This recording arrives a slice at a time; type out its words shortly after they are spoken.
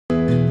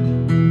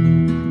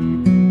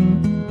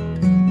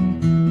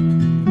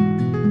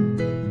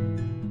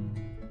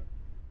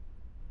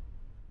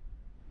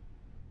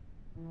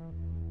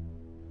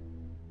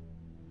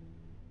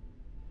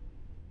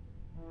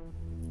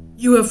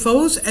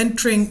UFOs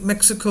entering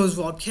Mexico's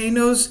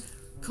volcanoes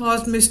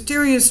caused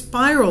mysterious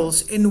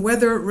spirals in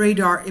weather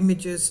radar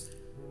images.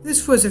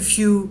 This was a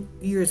few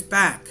years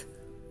back,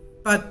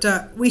 but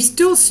we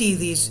still see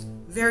these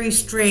very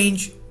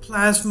strange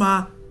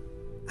plasma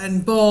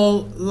and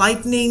ball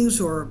lightnings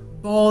or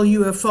ball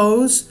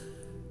UFOs.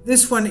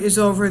 This one is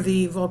over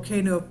the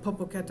volcano of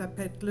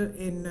Popocatépetl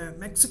in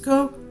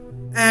Mexico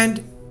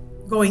and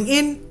going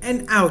in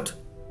and out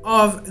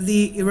of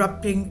the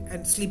erupting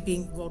and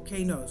sleeping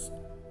volcanoes.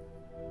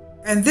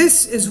 And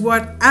this is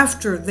what,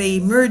 after they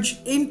merge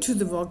into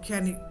the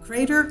volcanic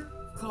crater,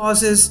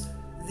 causes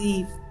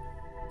the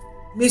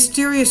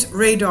mysterious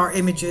radar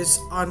images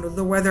on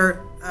the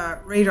weather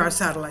radar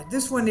satellite.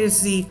 This one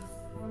is the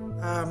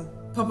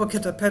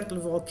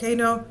Popocatépetl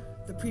volcano.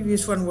 The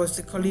previous one was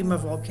the Colima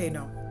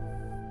volcano.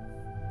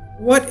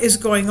 What is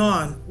going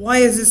on? Why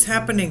is this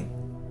happening?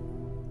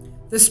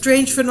 The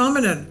strange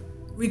phenomenon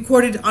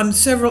recorded on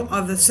several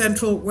of the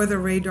central weather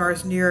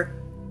radars near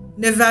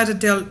Nevada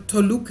del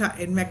Toluca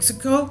in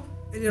Mexico,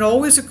 and it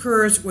always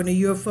occurs when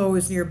a UFO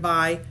is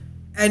nearby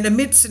and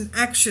emits an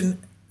action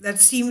that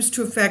seems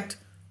to affect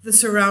the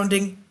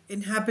surrounding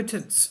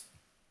inhabitants.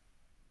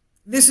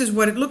 This is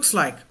what it looks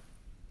like.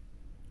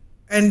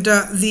 And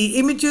the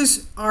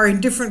images are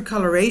in different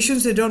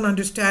colorations. They don't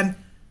understand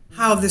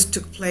how this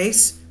took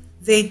place.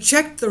 They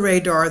checked the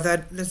radar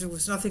that there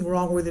was nothing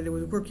wrong with it. It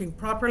was working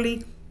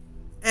properly.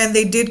 And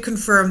they did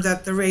confirm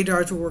that the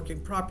radars were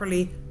working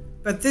properly.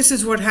 But this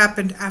is what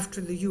happened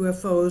after the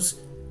UFOs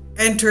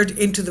entered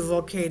into the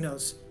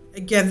volcanoes.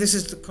 Again, this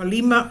is the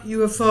Colima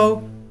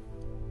UFO.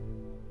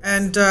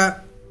 And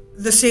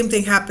the same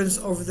thing happens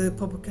over the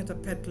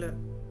Popocatépetl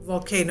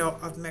volcano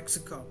of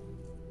Mexico.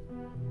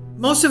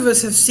 Most of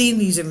us have seen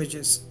these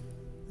images.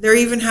 They're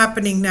even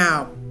happening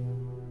now.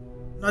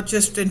 Not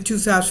just in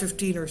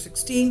 2015 or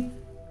 16,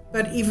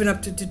 but even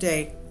up to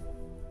today.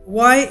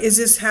 Why is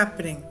this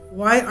happening?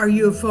 Why are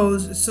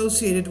UFOs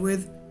associated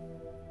with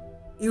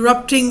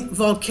erupting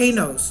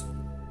volcanoes?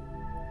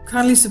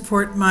 Kindly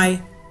support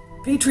my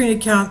Patreon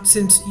account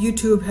since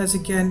YouTube has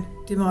again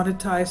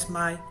demonetized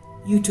my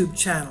YouTube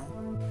channel.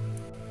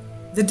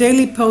 The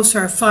daily posts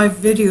are 5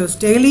 videos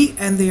daily,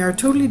 and they are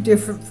totally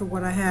different from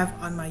what I have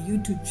on my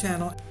YouTube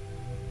channel.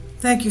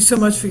 Thank you so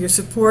much for your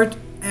support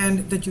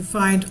and that you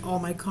find all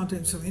my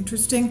content so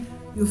interesting.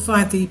 You'll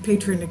find the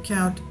Patreon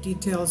account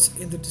details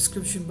in the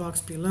description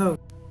box below.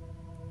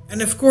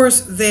 And of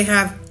course, they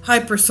have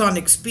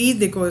hypersonic speed.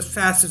 They go as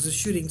fast as a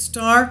shooting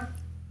star.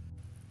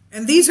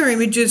 And these are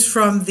images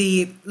from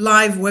the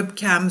live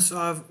webcams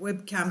of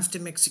Webcams de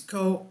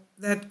Mexico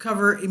that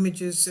cover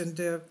images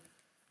and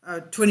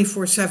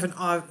 24/7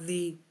 of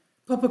the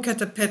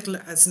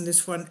Popocatépetl, as in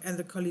this one, and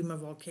the Colima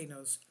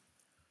volcanoes.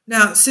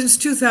 Now, since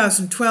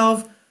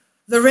 2012,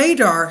 the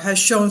radar has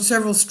shown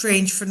several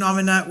strange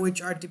phenomena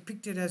which are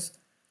depicted as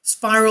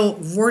spiral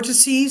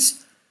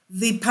vortices.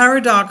 The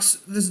paradox,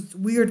 this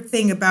weird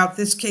thing about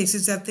this case,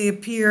 is that they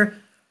appear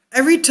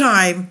every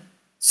time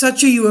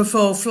such a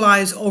UFO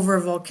flies over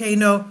a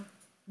volcano,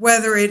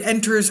 whether it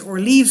enters or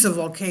leaves a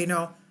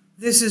volcano.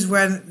 This is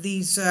when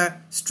these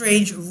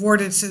strange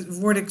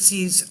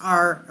vortices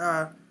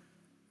are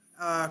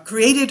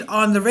created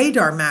on the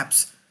radar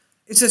maps.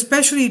 It's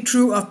especially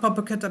true of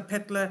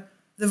Popocatépetl,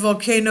 the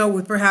volcano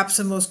with perhaps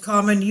the most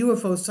common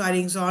UFO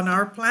sightings on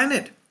our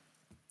planet.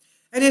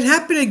 And it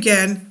happened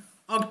again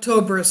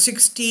October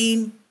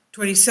 16,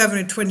 27,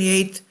 and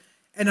 28,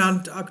 and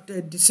on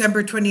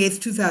December 28th,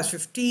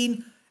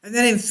 2015, and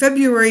then in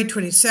February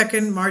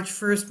 22nd, March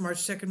 1st,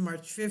 March 2nd,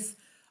 March 5th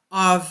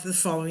of the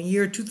following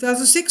year,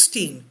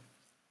 2016.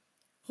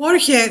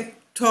 Jorge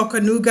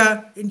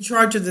Tocanuga, in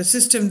charge of the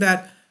system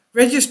that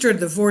registered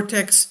the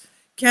vortex,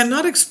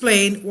 cannot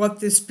explain what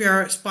this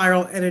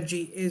spiral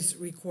energy is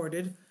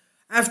recorded.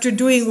 After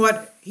doing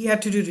what he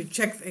had to do to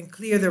check and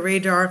clear the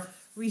radar,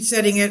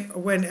 resetting it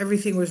when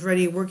everything was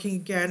ready, working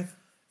again,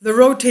 the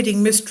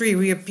rotating mystery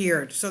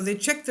reappeared. So they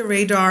checked the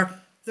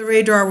radar. The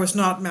radar was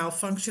not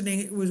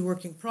malfunctioning. It was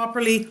working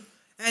properly.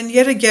 And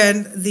yet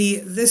again,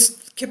 this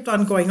kept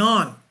on going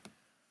on.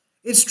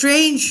 It's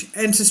strange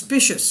and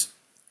suspicious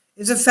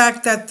is the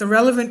fact that the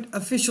relevant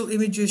official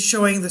images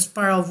showing the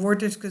spiral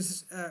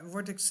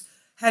vortex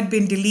had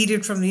been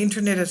deleted from the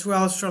internet as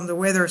well as from the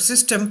weather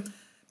system.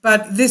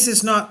 But this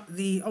is not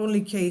the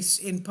only case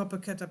in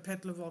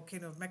Popocatépetl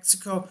volcano of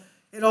Mexico.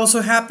 It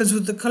also happens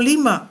with the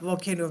Colima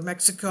volcano of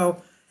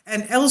Mexico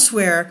and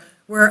elsewhere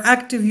where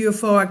active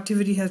UFO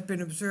activity has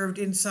been observed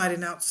inside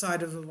and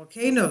outside of the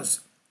volcanoes.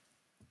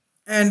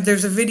 And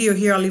there's a video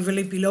here, I'll leave a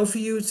link below for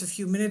you. It's a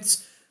few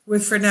minutes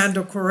with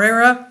Fernando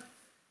Correra.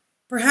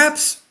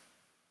 Perhaps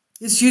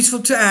it's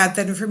useful to add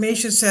that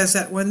information says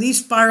that when these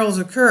spirals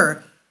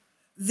occur,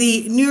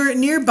 the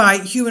nearby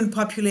human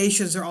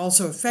populations are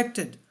also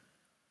affected.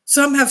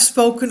 Some have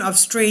spoken of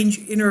strange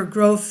inner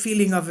growth,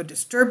 feeling of a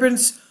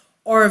disturbance,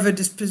 or of a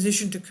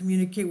disposition to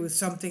communicate with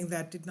something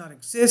that did not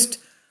exist.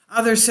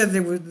 Others said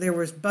there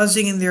was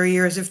buzzing in their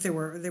ears if they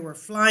were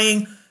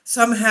flying.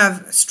 Some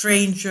have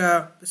strange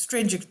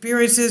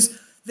experiences.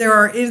 There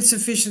are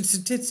insufficient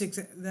statistics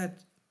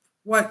that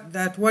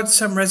what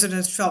some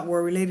residents felt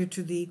were related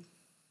to the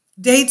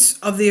dates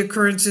of the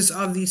occurrences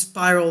of these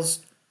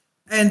spirals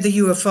and the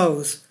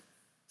UFOs.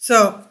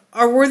 So,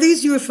 were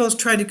these UFOs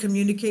trying to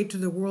communicate to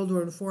the world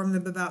or inform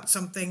them about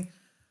something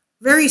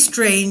very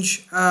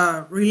strange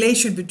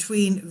relation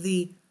between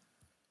the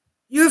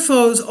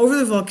UFOs over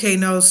the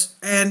volcanoes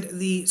and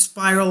the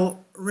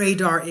spiral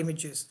radar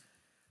images?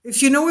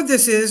 If you know what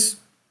this is,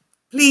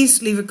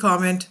 please leave a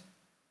comment.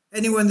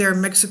 Anyone there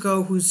in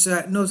Mexico who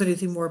knows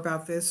anything more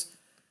about this,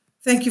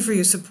 thank you for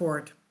your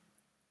support.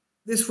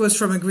 This was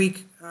from a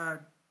Greek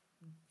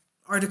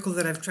article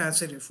that I've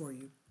translated for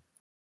you.